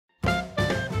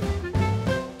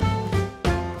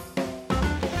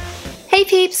Hey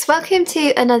peeps, welcome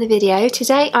to another video.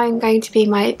 Today I'm going to be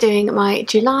doing my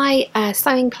July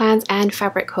sewing plans and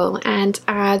fabric haul, and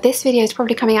this video is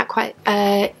probably coming out quite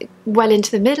well into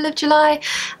the middle of July.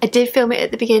 I did film it at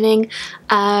the beginning,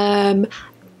 but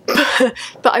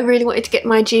I really wanted to get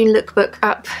my June lookbook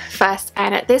up first,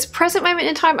 and at this present moment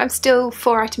in time I'm still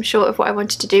 4 items short of what I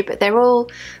wanted to do, but they're all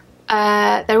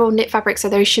knit fabric, so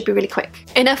those should be really quick.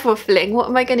 Enough waffling. What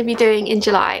am I going to be doing in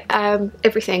July?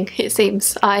 Everything, it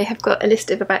seems. I have got a list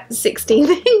of about 16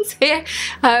 things here,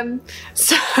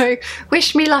 so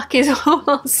wish me luck is all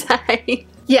I'll say.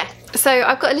 Yeah, so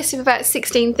I've got a list of about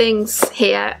 16 things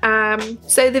here.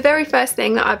 So the very first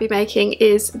thing that I'll be making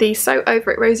is the Sew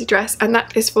Over It Rosy dress, and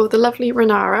that is for the lovely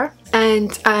Renara.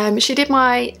 And she did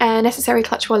my necessary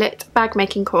clutch wallet bag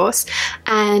making course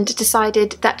and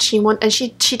decided that she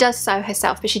does sew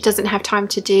herself, but she doesn't have time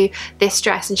to do this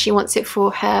dress, and she wants it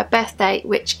for her birthday,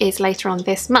 which is later on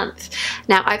this month.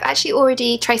 Now I've actually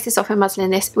already traced this off in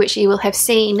muslin, which you will have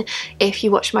seen if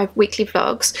you watch my weekly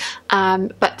vlogs,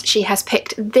 but she has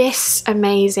picked this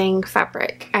amazing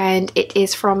fabric, and it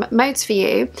is from Modes For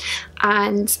You,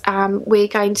 and we're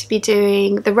going to be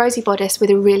doing the rosy bodice with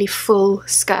a really full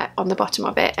skirt on the bottom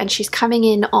of it, and she's coming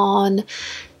in on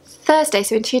Thursday,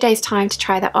 so in 2 days time, to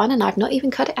try that on, and I've not even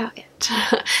cut it out yet.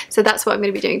 So that's what I'm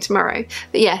going to be doing tomorrow.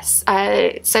 But yes,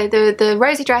 so the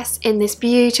rosy dress in this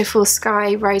beautiful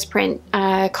sky rose print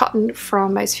cotton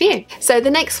from Modes For You. So the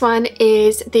next one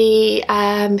is the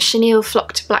chenille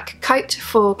flocked black coat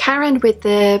for Karen with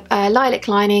the lilac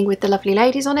lining with the lovely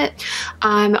ladies on it.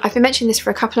 I've been mentioning this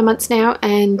for a couple of months now,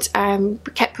 and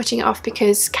kept putting it off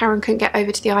because Karen couldn't get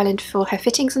over to the island for her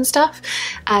fittings and stuff.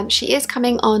 She is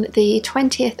coming on the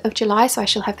 20th of July, so I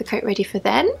shall have the coat ready for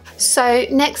then. So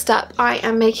next up, I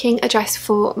am making a dress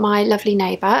for my lovely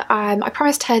neighbour. I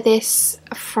promised her this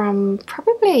from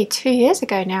probably 2 years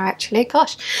ago now, actually,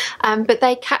 gosh. But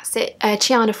they cat sit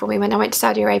Chiana for me when I went to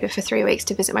Saudi Arabia for 3 weeks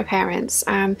to visit my parents.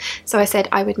 So I said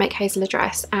I would make Hazel a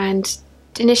dress, and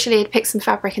initially I'd picked some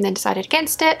fabric and then decided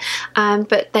against it,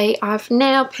 but they have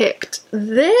now picked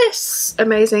this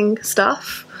amazing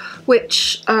stuff,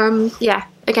 which yeah,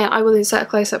 again, I will insert a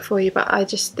close-up for you, but I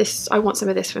want some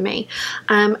of this for me.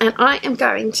 And I am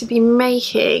going to be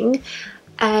making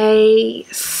a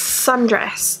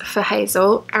sundress for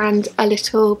Hazel and a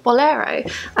little bolero.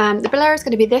 The bolero is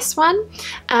going to be this one,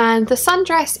 and the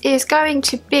sundress is going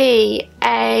to be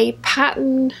a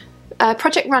pattern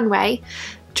Project Runway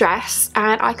dress,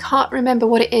 and I can't remember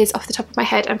what it is off the top of my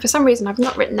head, and for some reason I've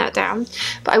not written that down,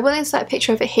 but I will insert a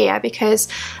picture of it here because,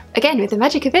 again, with the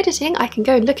magic of editing, I can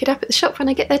go and look it up at the shop when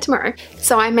I get there tomorrow.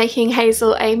 So I'm making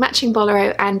Hazel a matching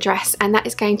bolero and dress, and that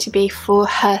is going to be for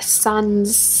her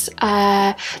son's,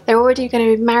 they're already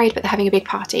going to be married, but they're having a big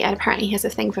party, and apparently he has a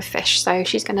thing for fish, so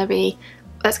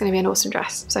that's going to be an awesome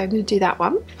dress, so I'm going to do that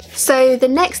one. So the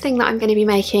next thing that I'm going to be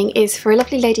making is for a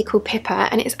lovely lady called Pippa,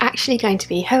 and it's actually going to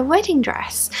be her wedding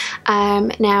dress.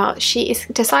 Now she is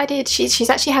decided she's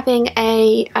actually having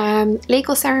a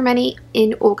legal ceremony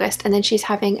in August, and then she's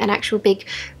having an actual big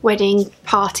wedding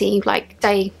party, like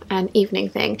day and evening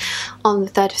thing, on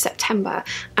the 3rd of September,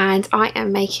 and I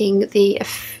am making the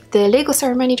legal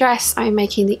ceremony dress, I'm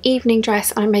making the evening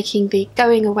dress, I'm making the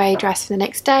going away dress for the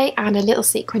next day, and a little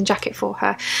sequin jacket for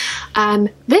her.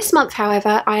 This month,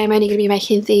 however, I am only going to be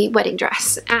making the wedding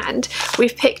dress, and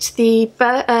we've picked the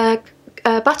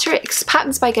Butterick's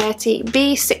Patterns by Gertie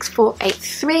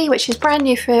B6483, which is brand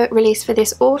new for release for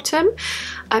this autumn.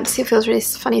 So it feels really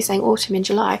funny saying autumn in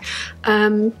July.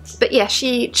 But yeah,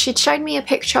 she'd shown me a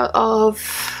picture of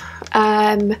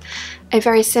a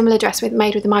very similar dress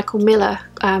made with the Michael Miller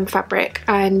fabric,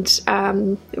 and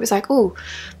it was like, oh,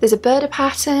 there's a Burda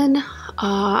pattern,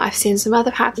 I've seen some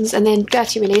other patterns, and then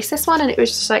Gertie released this one, and it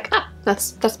was just like, ah,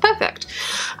 that's perfect.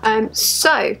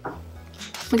 So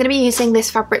we're going to be using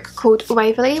this fabric called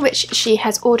Waverley, which she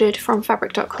has ordered from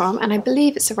fabric.com, and I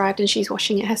believe it's arrived and she's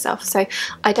washing it herself, so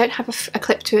I don't have a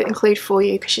clip to include for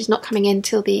you because she's not coming in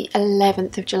till the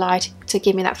 11th of July to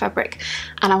give me that fabric,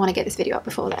 and I want to get this video up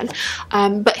before then.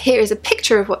 But here is a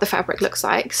picture of what the fabric looks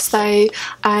like. So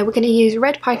we're going to use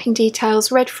red piping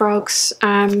details, red frogs,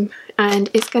 and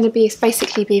it's going to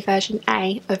basically be version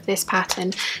A of this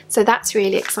pattern, so that's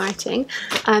really exciting.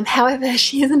 However,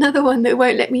 she is another one that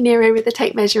won't let me near her with the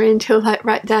tape measure until like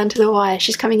right down to the wire.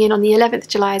 She's coming in on the 11th of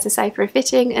July, as I say, for a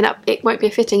fitting, and it won't be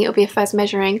a fitting, it'll be a first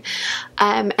measuring,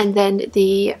 and then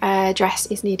the dress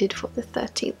is needed for the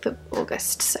 13th of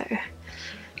August, so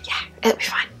yeah, it'll be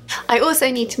fine. I also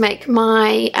need to make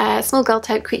my small girl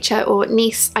toad creature or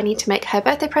niece, I need to make her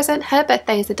birthday present. Her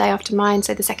birthday is the day after mine,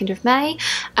 so the 2nd of May.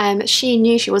 She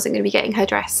knew she wasn't going to be getting her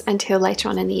dress until later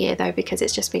on in the year though, because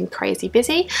it's just been crazy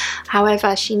busy.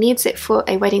 However, she needs it for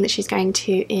a wedding that she's going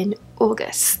to in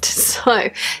August, so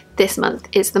this month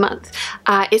is the month.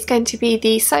 It's going to be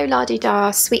the So La Di Da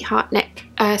sweetheart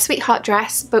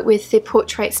dress, but with the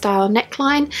portrait style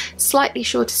neckline, slightly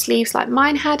shorter sleeves like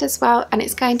mine had as well, and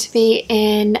it's going to be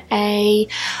in a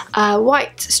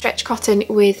white stretch cotton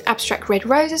with abstract red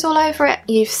roses all over it.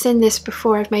 You've seen this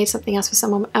before, I've made something else for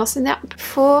someone else in that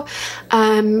before.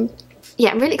 Yeah,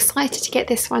 I'm really excited to get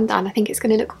this one done. I think it's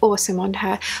going to look awesome on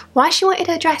her. Why she wanted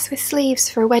her dress with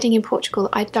sleeves for a wedding in Portugal,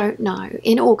 I don't know,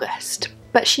 in August,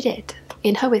 but she did,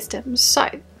 in her wisdom. So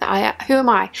who am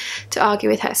I to argue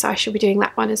with her? So I should be doing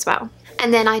that one as well.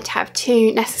 And then I'd have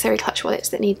 2 necessary clutch wallets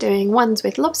that need doing. One's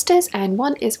with lobsters and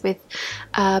one is with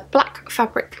black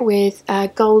fabric with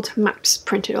gold maps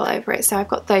printed all over it. So I've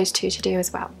got those 2 to do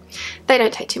as well. They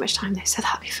don't take too much time though, so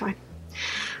that'll be fine.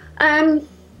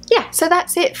 Yeah, so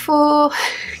that's it for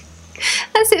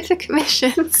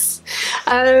commissions.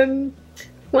 1,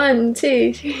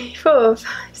 2, 3, 4, 5,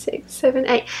 6, 7,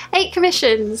 8. 8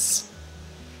 commissions.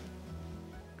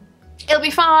 It'll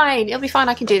be fine. It'll be fine.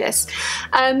 I can do this.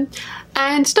 And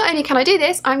not only can I do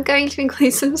this, I'm going to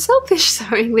include some selfish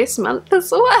sewing this month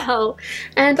as well.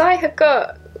 And I have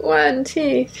got 1,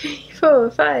 2, 3,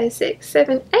 4, 5, 6,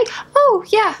 7, 8. Oh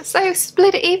yeah, so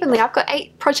split it evenly. I've got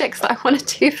 8 projects that I want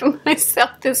to do for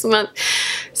myself this month.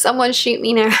 Someone shoot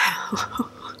me now.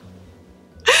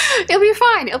 It'll be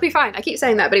fine. It'll be fine. I keep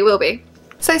saying that, but it will be.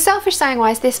 So selfish sewing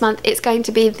wise, this month it's going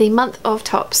to be the month of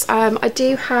tops. I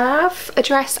do have a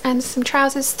dress and some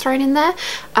trousers thrown in there,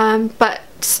 but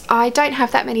I don't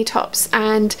have that many tops,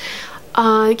 and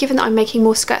given that I'm making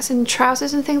more skirts and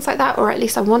trousers and things like that, or at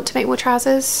least I want to make more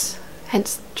trousers,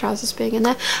 hence trousers being in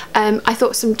there, I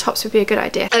thought some tops would be a good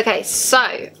idea. Okay,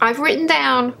 so I've written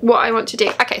down what I want to do.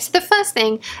 Okay, so the first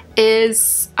thing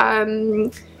is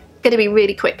going to be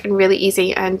really quick and really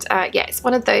easy, and yeah, it's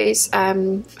one of those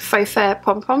faux fur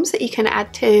pom-poms that you can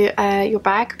add to your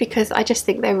bag, because I just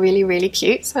think they're really, really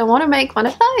cute, so I want to make one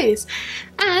of those.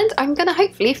 And I'm going to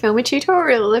hopefully film a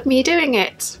tutorial of me doing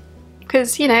it,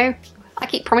 because, you know, I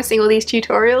keep promising all these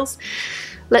tutorials.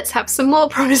 Let's have some more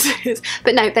promises.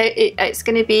 But no, it's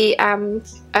going to be,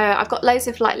 I've got loads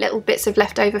of like little bits of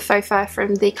leftover faux fur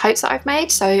from the coats that I've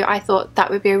made, so I thought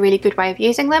that would be a really good way of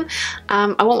using them.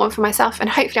 I want one for myself, and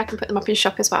hopefully I can put them up in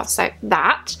shop as well, so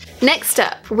that. Next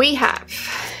up, we have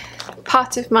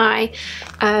part of my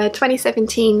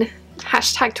 2017,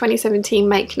 hashtag 2017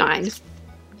 Make 9.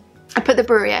 I put the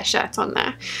Behaviour shirt on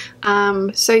there.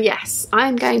 So yes,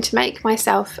 I'm going to make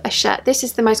myself a shirt. This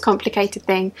is the most complicated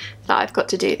thing that I've got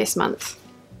to do this month.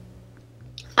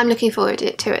 I'm looking forward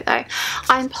to it though.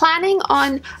 I'm planning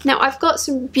on, now I've got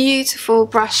some beautiful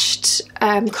brushed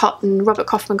cotton, Robert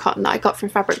Kaufman cotton that I got from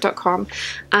fabric.com,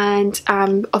 and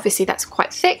obviously that's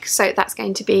quite thick, so that's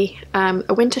going to be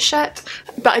a winter shirt.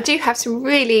 But I do have some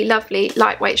really lovely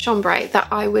lightweight chambray that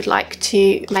I would like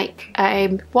to make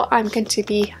what I'm going to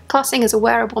be classing as a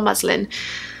wearable muslin.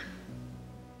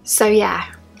 So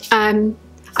yeah,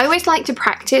 I always like to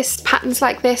practice patterns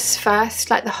like this first,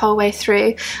 like the whole way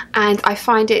through, and I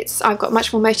find I've got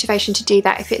much more motivation to do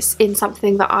that if it's in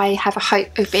something that I have a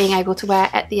hope of being able to wear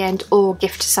at the end or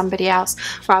gift to somebody else,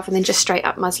 rather than just straight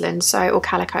up muslin, or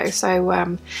calico.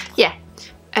 So yeah,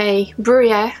 a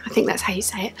Behaviour, I think that's how you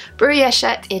say it, Behaviour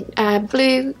shirt in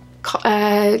blue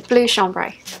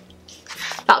chambray.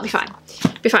 That'll be fine.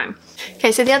 Be fine.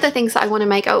 Okay, so the other things that I want to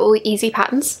make are all easy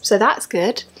patterns, so that's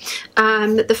good.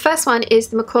 The first one is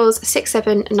the McCall's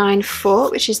 6794,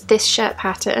 which is this shirt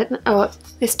pattern, or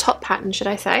this top pattern should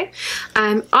I say.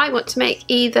 I want to make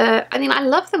either, I mean I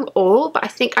love them all, but I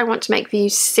think I want to make view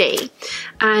C.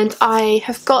 And I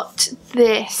have got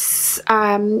this,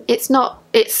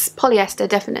 it's polyester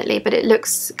definitely, but it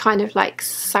looks kind of like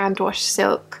sandwash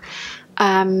silk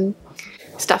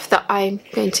stuff that I'm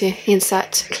going to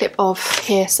insert a clip of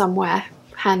here somewhere.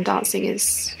 Hand dancing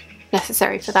is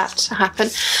necessary for that to happen.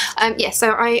 Yeah,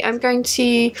 so I am going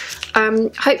to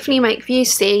hopefully make view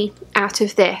C out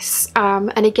of this,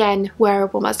 and again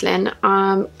wearable muslin.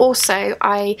 Also,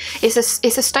 it's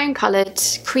a stone coloured,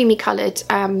 creamy coloured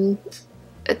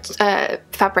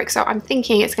fabric, so I'm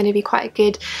thinking it's going to be quite a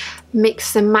good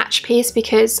mix and match piece,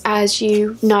 because as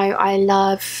you know, I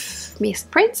love me some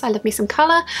prints, I love me some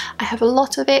colour, I have a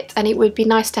lot of it, and it would be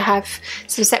nice to have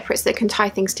some separates that can tie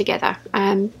things together.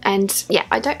 And yeah,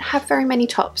 I don't have very many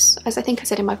tops, as I think I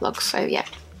said in my vlog, so yeah,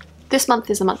 this month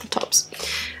is the month of tops.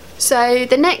 So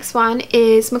the next one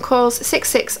is McCall's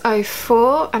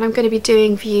 6604, and I'm going to be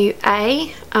doing view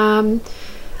A. I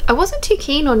wasn't too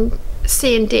keen on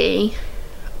C and D,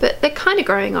 but they're kind of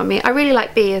growing on me. I really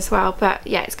like B as well, but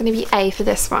yeah, it's going to be A for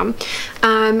this one.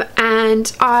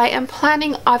 And I am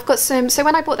planning, I've got some, so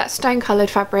when I bought that stone coloured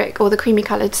fabric, or the creamy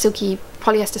coloured silky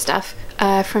polyester stuff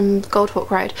from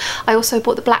Goldhawk Road, I also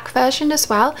bought the black version as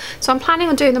well. So I'm planning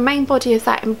on doing the main body of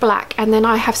that in black, and then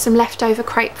I have some leftover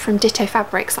crepe from Ditto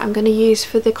Fabrics that I'm going to use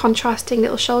for the contrasting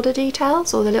little shoulder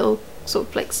details, or the little sort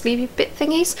of like sleevey bit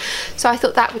thingies. So I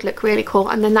thought that would look really cool,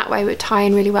 and then that way it would tie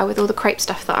in really well with all the crepe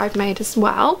stuff that I've made as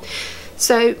well.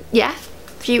 So yeah,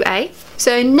 view A.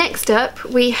 So next up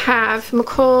we have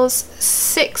McCall's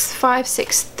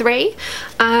 6563,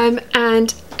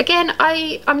 and again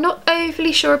I'm not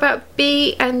overly sure about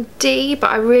B and D, but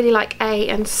I really like A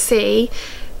and C.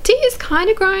 D is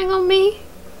kind of growing on me.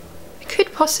 It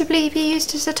could possibly be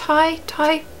used as a tie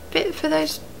bit for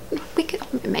those. We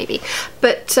could maybe,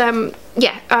 but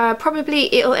yeah,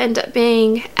 probably it'll end up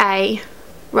being A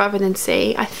rather than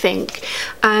C, I think.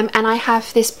 And I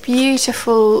have this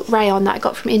beautiful rayon that I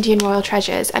got from Indian Royal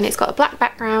Treasures, and it's got a black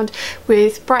background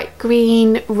with bright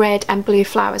green, red and blue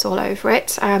flowers all over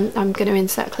it. I'm going to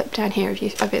insert a clip down here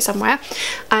of it somewhere.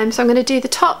 So I'm going to do the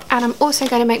top, and I'm also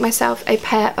going to make myself a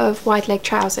pair of wide leg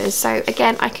trousers. So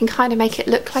again, I can kind of make it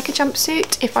look like a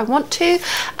jumpsuit if I want to,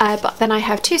 but then I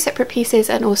have two separate pieces,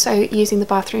 and also using the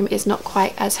bathroom is not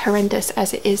quite as horrendous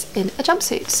as it is in a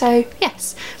jumpsuit. So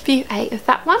yes, view A of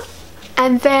that one.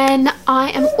 And then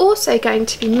I am also going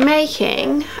to be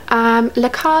making La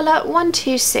Carla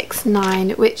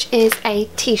 1269, which is a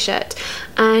t-shirt,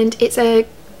 and it's a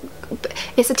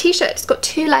t-shirt. It's got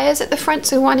two layers at the front,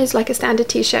 so one is like a standard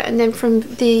t-shirt, and then from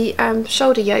the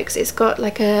shoulder yokes it's got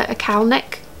like a cowl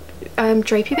neck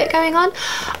drapey bit going on.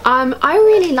 I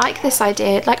really like this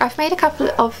idea. Like, I've made a couple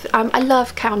of I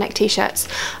love cowl neck t-shirts,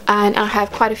 and I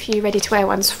have quite a few ready to wear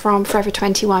ones from Forever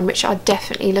 21 which are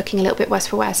definitely looking a little bit worse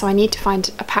for wear, so I need to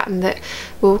find a pattern that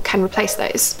can replace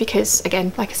those, because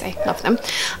again, like I say, love them.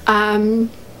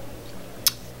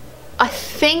 I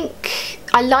think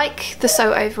I like the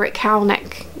sew over it cowl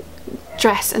neck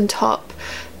dress and top,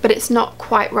 but it's not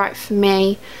quite right for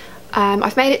me.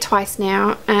 I've made it twice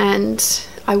now, and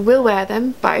I will wear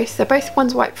them both. They're both,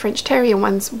 one's white French terry and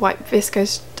one's white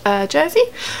viscose jersey,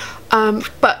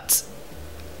 but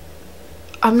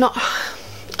I'm not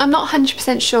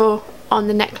 100% sure on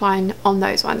the neckline on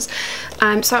those ones.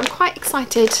 So I'm quite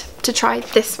excited to try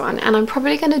this one, and I'm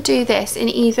probably going to do this in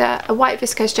either a white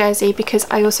viscose jersey, because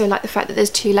I also like the fact that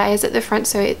there's two layers at the front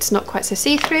so it's not quite so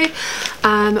see-through,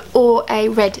 or a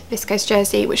red viscose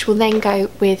jersey, which will then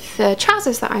go with the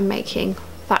trousers that I'm making.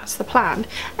 That's the plan.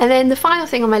 And then the final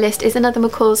thing on my list is another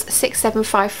McCall's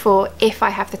 6754 if I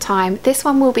have the time. This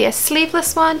one will be a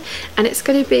sleeveless one, and it's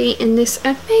going to be in this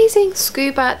amazing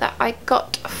scuba that I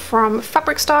got from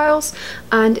Fabric Styles,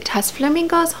 and it has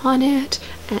flamingos on it,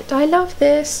 and I love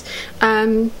this.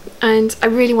 And I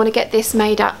really want to get this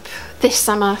made up this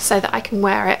summer so that I can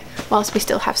wear it whilst we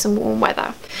still have some warm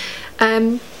weather.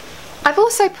 I've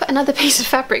also put another piece of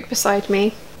fabric beside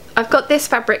me. I've got this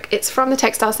fabric, it's from the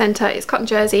Textile Centre, it's cotton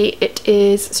jersey, it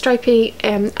is stripy,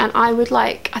 and I would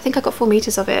like, I think I got 4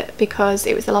 meters of it because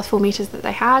it was the last 4 meters that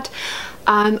they had.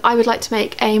 I would like to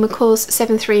make a McCall's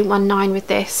 7319 with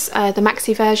this, the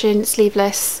maxi version,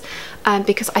 sleeveless,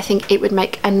 because I think it would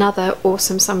make another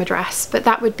awesome summer dress. But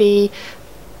that would be,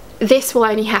 this will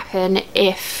only happen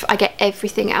if I get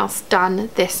everything else done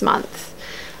this month,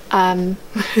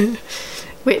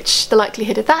 which the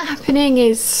likelihood of that happening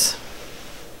is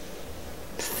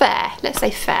fair, let's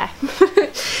say fair.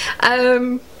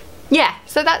 Yeah,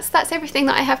 so that's everything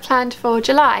that I have planned for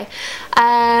July.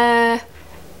 I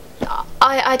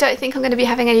don't think I'm going to be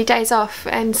having any days off,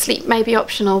 and sleep may be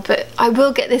optional, but I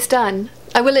will get this done.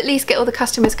 I will at least get all the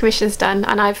customers' commissions done,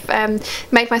 and I've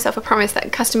made myself a promise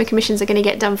that customer commissions are going to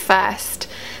get done first,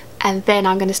 and then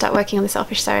I'm going to start working on the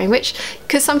selfish sewing, which,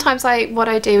 because sometimes what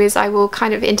I do is I will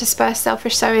kind of intersperse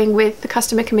selfish sewing with the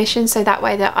customer commission, so that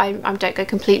way that I don't go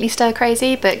completely stir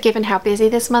crazy. But given how busy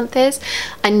this month is,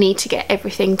 I need to get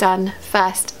everything done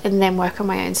first and then work on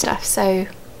my own stuff. So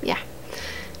yeah,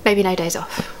 maybe no days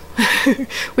off.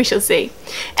 We shall see.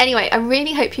 Anyway, I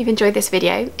really hope you've enjoyed this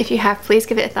video. If you have, please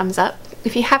give it a thumbs up.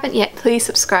 If you haven't yet, please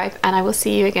subscribe, and I will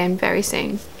see you again very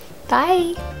soon.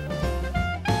 Bye!